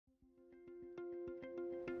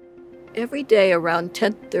Every day around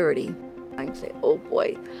 10:30, I say, oh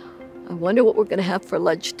boy, I wonder what we're going to have for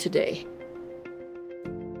lunch today.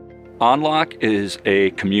 On Lok is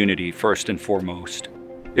a community first and foremost.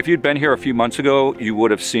 If you'd been here a few months ago, you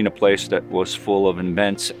would have seen a place that was full of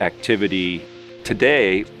immense activity.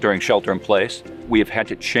 Today, during shelter in place, we have had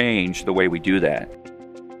to change the way we do that.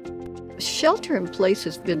 Shelter in place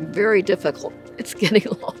has been very difficult. It's getting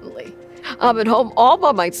lonely. I'm at home all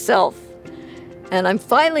by myself, and I'm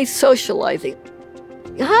finally socializing.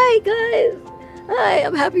 Hi, guys. Hi,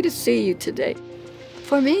 I'm happy to see you today.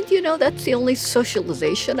 For me, you know, that's the only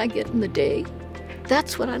socialization I get in the day.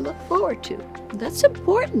 That's what I look forward to. That's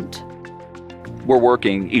important. We're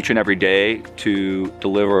working each and every day to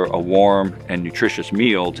deliver a warm and nutritious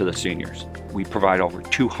meal to the seniors. We provide over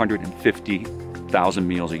 250,000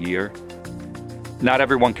 meals a year. Not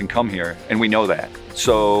everyone can come here, and we know that.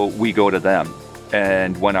 So we go to them.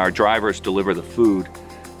 And when our drivers deliver the food,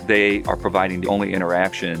 they are providing the only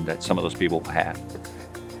interaction that some of those people have.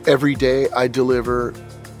 Every day I deliver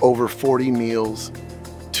over 40 meals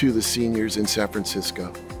to the seniors in San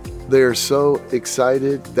Francisco. They're so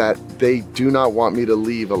excited that they do not want me to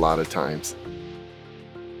leave a lot of times.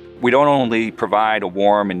 We don't only provide a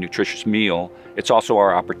warm and nutritious meal, it's also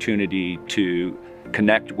our opportunity to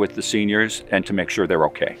connect with the seniors and to make sure they're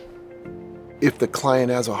okay. If the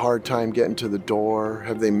client has a hard time getting to the door,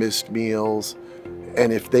 have they missed meals,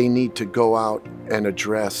 and if they need to go out and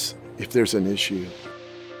address if there's an issue.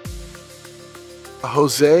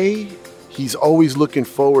 Jose, he's always looking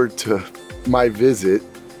forward to my visit.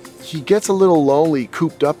 He gets a little lonely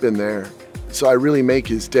cooped up in there, so I really make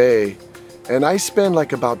his day. And I spend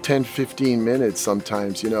like about 10-15 minutes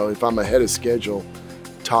sometimes, you know, if I'm ahead of schedule,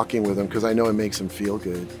 talking with him, because I know it makes him feel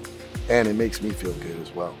good. And it makes me feel good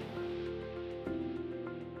as well.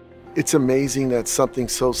 It's amazing that something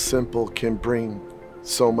so simple can bring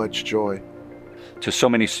so much joy. To so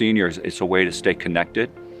many seniors, it's a way to stay connected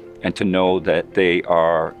and to know that they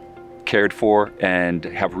are cared for and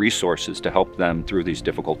have resources to help them through these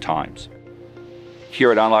difficult times. Here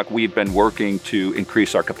at Lok, we've been working to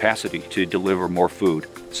increase our capacity to deliver more food.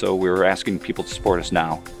 So we're asking people to support us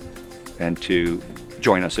now and to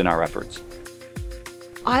join us in our efforts.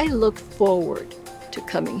 I look forward to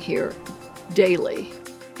coming here daily.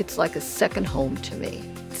 It's like a second home to me.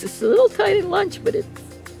 It's just a little tiny lunch, but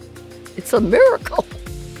it's a miracle.